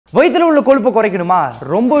வயித்துல உள்ள கொழுப்பு குறைக்கணுமா?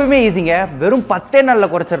 ரொம்பவே ஈஸிங்க. வெறும் 10 நாள்ல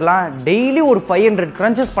குறைச்சிடலாம். டெய்லி ஒரு 500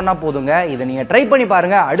 crunches பண்ணா போதுங்க. இதை நீங்க ட்ரை பண்ணி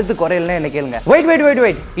பாருங்க. அடுத்து குறையலன்னா என்ன கேளுங்க.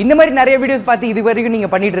 வெயிட். இந்த மாதிரி நிறைய வீடியோஸ் பார்த்து இது வரைக்கும் நீங்க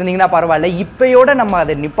பண்ணிட்டு இருந்தீங்கன்னா பரவாயில்ல. இப்பயோட நம்ம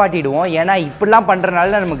அதை நிப்பாட்டிடுவோம். ஏன்னா இப்படிலாம்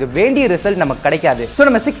பண்றதுனால நமக்கு வேண்டிய ரிசல்ட் நமக்கு கிடைக்காது. ஸோ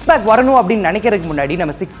நம்ம 6 பேக் வரணும் அப்படின்னு நினைக்கிறதுக்கு முன்னாடி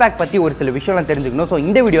நம்ம 6 பேக் பத்தி ஒரு சில விஷயம் தெரிஞ்சுக்கணும். ஸோ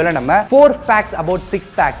இந்த வீடியோல நம்ம 4 facts about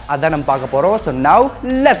 6 packs அதான் நம்ம பார்க்க போறோம். So now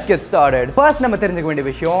let's get started. First நம்ம தெரிஞ்சுக்க வேண்டிய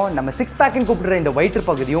விஷயம், நம்ம 6 பேக்னு கூப்பிடுற இந்த வயிற்று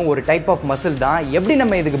பகுதியும் ஒரு டைப் ஆஃப் மசில் தான். எப்படி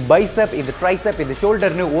நம்ம இதுக்கு பைசெப், இது ட்ரைசெப், இது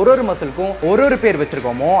ஷோல்டர்னு ஒரு மசிலுக்கும் ஒரு பேர்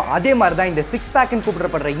வச்சிருக்கோமோ அதே மாதிரி தான் இந்த 6 பேக்னு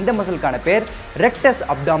கூப்பிடப்படுற இந்த மசிலுக்கான பேர் ரெக்டஸ்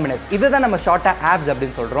அப்டாமினஸ். இதுதான் நம்ம ஷார்ட்டா ஆப்ஸ்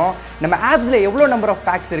அப்படின்னு சொல்றோம். நம்ம ஆப்ஸ்ல எவ்வளவு நம்பர் ஆஃப்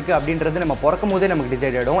பேக்ஸ் இருக்கு அப்படின்றது நம்ம பிறக்கும் போதே நமக்கு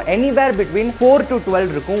டிசைட் ஆயிடும். எனிவேர் பிட்வீன் 4 to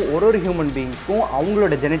 12 இருக்கும். ஒரு ஹியூமன் பீயிங்ஸ்க்கும்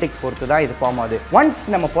அவங்களோட ஜெனடிக்ஸ் பொறுத்து தான் இது ஃபார்ம் ஆகுது. ஒன்ஸ்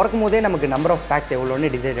நம்ம பிறக்கும் போதே நமக்கு நம்பர் ஆஃப் பேக்ஸ்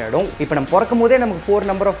எவ்வளோன்னு டிசைட் ஆயிடும். இப்போ நம்ம பிறக்கும் போதே நமக்கு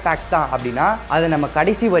 4 நம்பர் ஆஃப் பேக்ஸ் தான் அப்படின்னா அதை நம்ம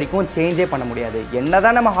கடைசி வரைக்கும் சேஞ்சே பண்ண முடியாது.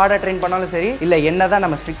 என்னதான் நம்ம ஹார்டா ட்ரெயின் பண்ணாலும் சரி, இல்ல என்னதான்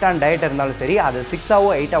நம்ம ஸ்ட்ரிக்டான டயட் இருந்தாலும் சரி, அது 6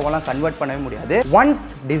 8 கன்வெர்ட் பண்ணவே முடியாது. Once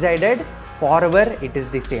decided forever it is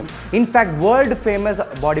the same. In fact world famous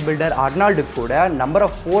bodybuilder Arnold கூட நம்பர்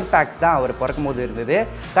ஆஃப் 4 packs தான் அவர் பிறக்கும் போது இருந்தது.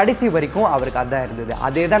 கடைசி வரைக்கும் அவருக்கு அதான் இருந்தது.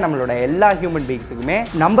 அதே தான் நம்மளோட எல்லா ஹியூமன் பீயிங்ஸுக்குமே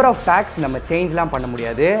நம்பர் ஆஃப் பேக்ஸ் நம்ம சேஞ்ச்லாம் பண்ண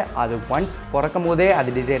முடியாது. அது ஒன்ஸ் பிறக்கும் போதே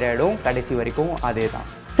அது டிசைட் ஆகிடும். கடைசி வரைக்கும் அதே தான்.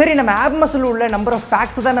 சரி, நம்ம ஆப் மசில் உள்ள நம்பர் ஆஃப்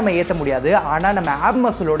பேக்ஸ் தான் நம்ம ஏற்ற முடியாது. ஆனால் நம்ம ஆப்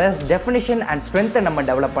மசிலோட டெஃபினிஷன் அண்ட் ஸ்ட்ரென்த்தை நம்ம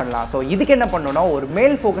டெவலப் பண்ணலாம். ஸோ இதுக்கு என்ன பண்ணணும்னா, ஒரு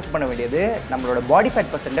மேல் ஃபோக்கஸ் பண்ண வேண்டியது நம்மளோட பாடி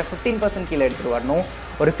ஃபேட் பர்சன்ட்டை 15% கீழே எடுத்துகிட்டு வரணும்.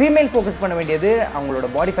 ஒரு ஃபீமேல் ஃபோக்கஸ் பண்ண வேண்டியது அவங்களோட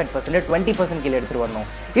பாடி ஃபேட் பர்சன்ட்டை 20% கீழே எடுத்துகிட்டு வரணும்.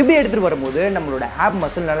 இப்படி எடுத்துகிட்டு வரும்போது நம்மளோட ஆப்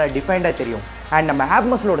மசில் நல்லா டிஃபைண்டாக தெரியும். அண்ட் நம்ம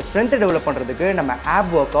ஆப் மசிலோட ஸ்ட்ரென்த்தை டெவலப் பண்ணுறதுக்கு நம்ம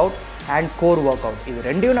ab workout and core workout இது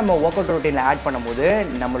ரெண்டையும் நம்ம ஒர்க் அவுட் ரொட்டீனில் ஆட் பண்ணும்போது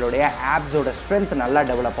நம்மளுடைய ஆப்ஸோட ஸ்ட்ரென்த் நல்லா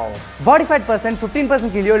டெவலப் ஆகும். பாடி ஃபேட் பர்சன்ட்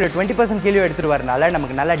 15% கீழோ இல்லை 20% கீழோ எடுத்துகிட்டு வரனால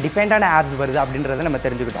நமக்கு நல்லா டிஃபைண்டான ஆப்ஸ் வருது அப்படின்றத நம்ம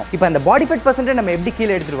தெரிஞ்சுக்கிட்டோம். இப்போ அந்த பாடி ஃபேட் பர்சன்ட்டை நம்ம எப்படி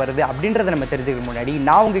கீழே எடுத்துகிட்டு வருது அப்படின்றத நம்ம தெரிஞ்சுக்க முன்னாடி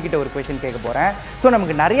நான் உங்ககிட்ட ஒரு கொஸ்டின் கேட்க போகிறேன். ஸோ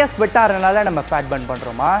நமக்கு நிறைய ஸ்வெட் ஆகிறனால நம்ம ஃபேட் பர்ன்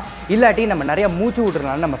பண்ணுறோமா, இல்லாட்டி நம்ம நிறைய மூச்சு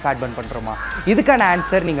விடுறதுனால நம்ம ஃபேட் பர்ன் பண்ணுறோமா? இதுக்கான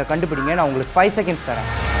ஆன்சர் நீங்கள் கண்டுபிடிங்க. நான் உங்களுக்கு 5 seconds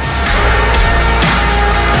தரேன்.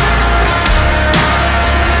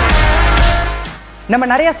 நம்ம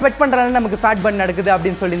நிறைய ஸ்வெட் பண்ணுறதுனால நமக்கு ஃபேட் பர்ன் நடக்குது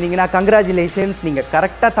அப்படின்னு சொல்லியிருந்தீங்கன்னா கங்க்ராச்சுலேஷன்ஸ், நீங்கள்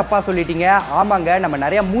கரெக்டாக தப்பாக சொல்லிட்டீங்க. ஆமாங்க, நம்ம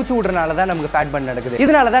நிறைய மூச்சு விடுறதுனால தான் நமக்கு ஃபேட் பர்ன் நடக்குது.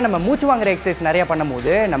 இதனால தான் நம்ம மூச்சு வாங்குற எக்ஸசைஸ் நிறைய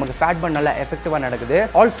பண்ணும்போது நமக்கு ஃபேட் பர்ன் நல்லா எஃபெக்டிவாக நடக்குது.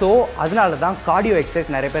 ஆல்சோ அதனால தான் கார்டியோ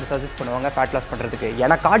எக்ஸசைஸ் நிறைய பேர் சஜஸ்ட் பண்ணுவாங்க ஃபேட் லாஸ் பண்ணுறதுக்கு.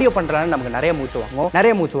 ஏன்னா கார்டியோ பண்ணுறதுனால நமக்கு நிறைய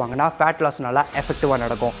மூச்சு வாங்கினா ஃபேட் லாஸ் நல்லா எஃபெக்டிவாக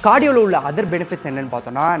நடக்கும். கார்டியோவில் உள்ள அதர் பெனிஃபிட்ஸ் என்னன்னு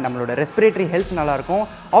பார்த்தோம்னா, நம்மளோட ரெஸ்பிரேட்டரி ஹெல்த் நல்லா இருக்கும்.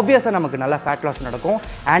 ஆப்வியஸாக நமக்கு நல்லா ஃபேட் லாஸ் நடக்கும்.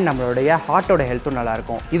 அண்ட் நம்மளுடைய ஹார்ட்டோட ஹெல்த்தும் நல்லா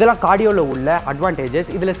இருக்கும். இதெல்லாம் கார்டியோவில் உள்ள அட்வான்டேஜ்.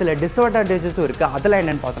 இதுல சில டிஸ்அட்வான்டேஜஸும் இருக்கு. அதெல்லாம்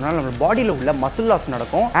என்னன்னு பார்த்தோம்னா, நம்ம பாடியில உள்ள மசில் லாஸ்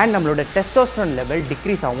நடக்கும் அண்ட் நம்மளோட டெஸ்டோஸ்டெரான் லெவல்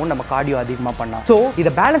டிக்ரீஸ் ஆகும் நம்ம கார்டியோ அதிகமாக பண்ணலாம். ஸோ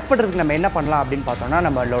இதை பேலன்ஸ் பண்றதுக்கு நம்ம என்ன பண்ணலாம் அப்படின்னு பார்த்தோம்னா,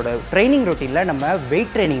 நம்மளோட ட்ரைனிங் ரொட்டீன்ல நம்ம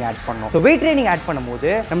வெயிட் ட்ரைனிங் ஆட் பண்ணணும். ஸோ வெயிட் ட்ரைனிங் ஆட்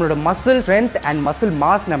பண்ணும்போது நம்மளோட muscle strength and muscle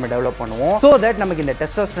mass நம்ம டெவலப் பண்ணுவோம். ஸோ தட் நமக்கு இந்த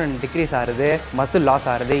டெஸ்டோஸ்டெரான் டிக்ரீஸ் ஆகுது, மசில் லாஸ்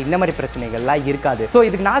ஆகுது, இந்த மாதிரி பிரச்சனைகள்லாம் இருக்காது. ஸோ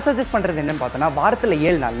இதுக்கு நான் சஜஸ்ட் பண்றது என்னன்னு பார்த்தோம்னா, வாரத்தில்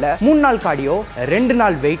 7 நாள்ல 3 நாள் கார்டியோ, 2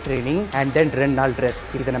 நாள் வெயிட் ட்ரைனிங் அண்ட் தென் 2 நாள் ரெஸ்ட்.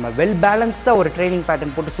 இது நம்ம வெல் பேலன்ஸ்டா ஒரு ட்ரைனிங்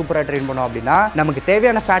பேட்டர்ன் போட்டு சூப்பரா ட்ரெயின் பண்ணோம் அப்படின்னா நமக்கு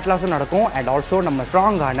தேவையான ஃபேட் லாஸும் நடக்கும் அண்ட் ஆல்சோ நம்ம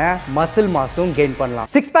ஸ்ட்ராங்கான மசில் மாஸும் கெயின் பண்ணலாம்.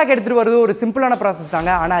 6 பேக் எடுத்துட்டு வரது ஒரு சிம்பிளான ப்ராசஸ்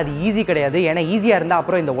தாங்க. ஆனா அது ஈஸி கிடையாது. ஏன்னா ஈஸியா இருந்தா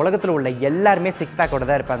அப்புறம் இந்த உலகத்துல உள்ள எல்லாருமே 6 பேக்கோட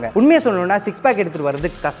தான் இருப்பாங்க. உண்மையை சொல்லணும்னா 6 பேக் எடுத்துட்டு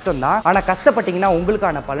வரது கஷ்டம் தான். ஆனா கஷ்டப்பட்டீங்கன்னா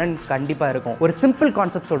உங்களுக்கான பலன் கண்டிப்பா இருக்கும். ஒரு சிம்பிள்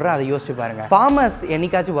கான்செப்ட் சொல்றேன், அதை யோசிச்சு பாருங்க. ஃபார்மர்ஸ்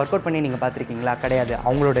என்னைக்காச்சும் ஒர்க் அவுட் பண்ணி நீங்க பாத்திருக்கீங்களா? கிடையாது.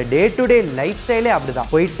 அவங்களோட டே டு டே லைஃப் ஸ்டைலே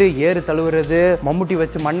அப்படிதான். போயிட்டு ஏறு தழுவுறது, மம்முட்டி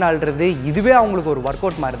வச்சு மண் அள்ளுறது, இதுவே அவங்களுக்கு ஒரு ஒர்க்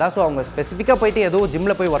அவுட் மாதிரி தான். ஸோ அவங்க ஸ்பெசிஃபிக்கா போயிட்டு ஏதோ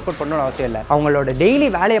ஜிம்ல போய் ஒர்க் அவுட் பண்ணணும்னு அவசியம் இல்லை. அவங்களோட டெய்லி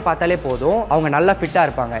வேலையை பார்த்தாலே போதும், அவங்க நல்லா ஃபிட்டா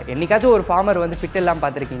இருப்பாங்க. என்னைக்காச்சும் ஒரு ஃபார்மர் வந்து ஃபிட் எல்லாம்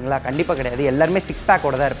பார்த்துருக்கீங்களா? கண்டிப்பா கிடையாது. எல்லாருமே 6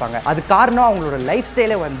 பேக்கோட தான் இருப்பாங்க. அது காரணம் அவங்களோட லைஃப்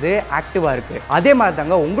ஸ்டைலே வந்து ஆக்டிவா இருக்கு. அதே மாதிரி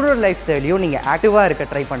தாங்க உங்களோட லைஃப் ஸ்டைலையும் நீங்க ஆக்டிவா இருக்க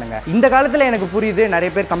ட்ரை பண்ணுங்க. இந்த காலத்துல எனக்கு புரியுது,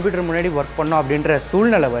 நிறைய பேர் கம்ப்யூட்டர் முன்னாடி ஒர்க் பண்ணணும் அப்படின்ற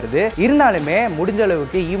சூழ்நிலை வருது. இருந்தாலுமே முடிஞ்ச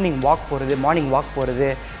அளவுக்கு ஈவினிங் வாக் போறது, மார்னிங் வாக் போறது,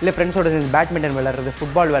 இல்ல ஃப்ரெண்ட்ஸோட சேர்ந்து பேட்மிண்டன் விளையாடுறது,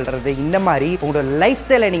 ஃபுட்பால் விளையாடுறது, இந்த மாதிரி உங்களோட லைஃப்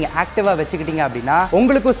ஸ்டைலை நீங்க ஆக்டிவா வச்சுக்கிட்டீங்க அப்படின்னா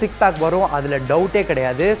உங்களுக்கும் 6 பேக் வரும். அதுல டவுட்டே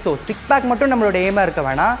கிடையாது. ஸோ 6 பேக் மட்டும் நம்மளோட எய்மா இருக்க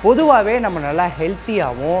வேணாம். பொதுவாகவே நம்ம நல்லா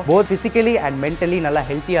ஹெல்த்தியாகவும் போத் பிசிக்கலி அண்ட் மென்டலி நல்லா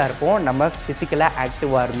ஹெல்த்தியா இருப்போம் நம்ம பிசிக்கலா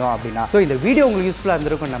ஆக்டிவா இருந்தோம் அப்படின்னா. ஸோ இந்த வீடியோ உங்களுக்கு யூஸ்ஃபுல்லா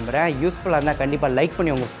இருந்திருக்கும் நம்புறேன். யூஸ்ஃபுல்லா இருந்தால் கண்டிப்பா லைக்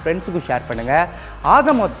பண்ணி உங்க ஃப்ரெண்ட்ஸுக்கும் ஷேர் பண்ணுங்க.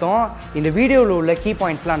 ஆக மொத்தம் இந்த வீடியோவில் உள்ள கீ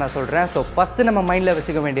பாயிண்ட்ஸ்லாம் நான் சொல்றேன். ஸோ ஃபர்ஸ்ட் நம்ம மைண்ட்ல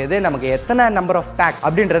வச்சுக்க வேண்டியது, நமக்கு எத்தனை நம்பர் ஆஃப் பேக்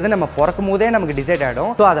அப்படின்றது நம்ம பிறக்கும் போதே நமக்கு டிசைட்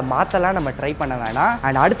ஆகிடும். ஸோ அதை மாற்றலாம் நம்ம ட்ரை பண்ண வேணாம்.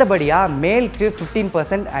 அண்ட் அடுத்தபடியாக மேலுக்கு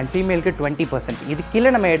 15% அண்ட் ஃபீமேலுக்கு 20%. இது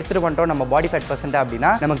கீழே நம்ம எடுத்துட்டு வந்துட்டோம், நம்ம பாடி பாடி ஃபேட் பர்சன்ட்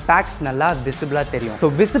அப்படின்னா நமக்கு பேக்ஸ் நல்லா விசிபிளா தெரியும். ஸோ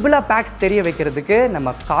விசிபிளா பேக்ஸ் தெரிய வைக்கிறதுக்கு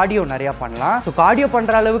நம்ம கார்டியோ நிறைய பண்ணலாம். ஸோ கார்டியோ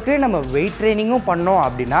பண்ற அளவுக்கு நம்ம வெயிட் ட்ரைனிங்கும் பண்ணோம்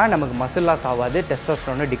அப்படின்னா நமக்கு மசில் லாஸ் ஆகாது,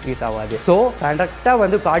 டெஸ்டோஸ்டெரோன் டிக்ரீஸ் ஆகாது. ஸோ கரெக்டா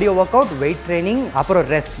வந்து cardio work out, weight training, அப்புறம்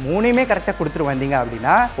ரெஸ்ட் மூணுமே கரெக்டாக கொடுத்துட்டு வந்தீங்க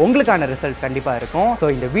அப்படின்னா உங்களுக்கான ரிசல்ட் கண்டிப்பாக இருக்கும். ஸோ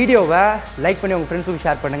இந்த வீடியோவை லைக் பண்ணி உங்கள் ஃப்ரெண்ட்ஸுக்கு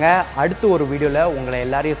ஷேர் பண்ணுங்க. அடுத்து ஒரு வீடியோவில் உங்களை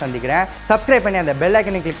எல்லாரையும் சந்திக்கிறேன். சப்ஸ்கிரைப் பண்ணி அந்த பெல்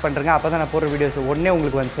ஐக்கனை கிளிக் பண்ணுறேங்க. அப்போ தான் நான் போடுற வீடியோஸ் உடனே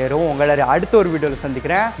உங்களுக்கு வந்து சேரும். உங்களை அடுத்த ஒரு வீடியோவில்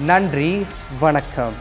சந்திக்கிறேன். நன்றி, வணக்கம்.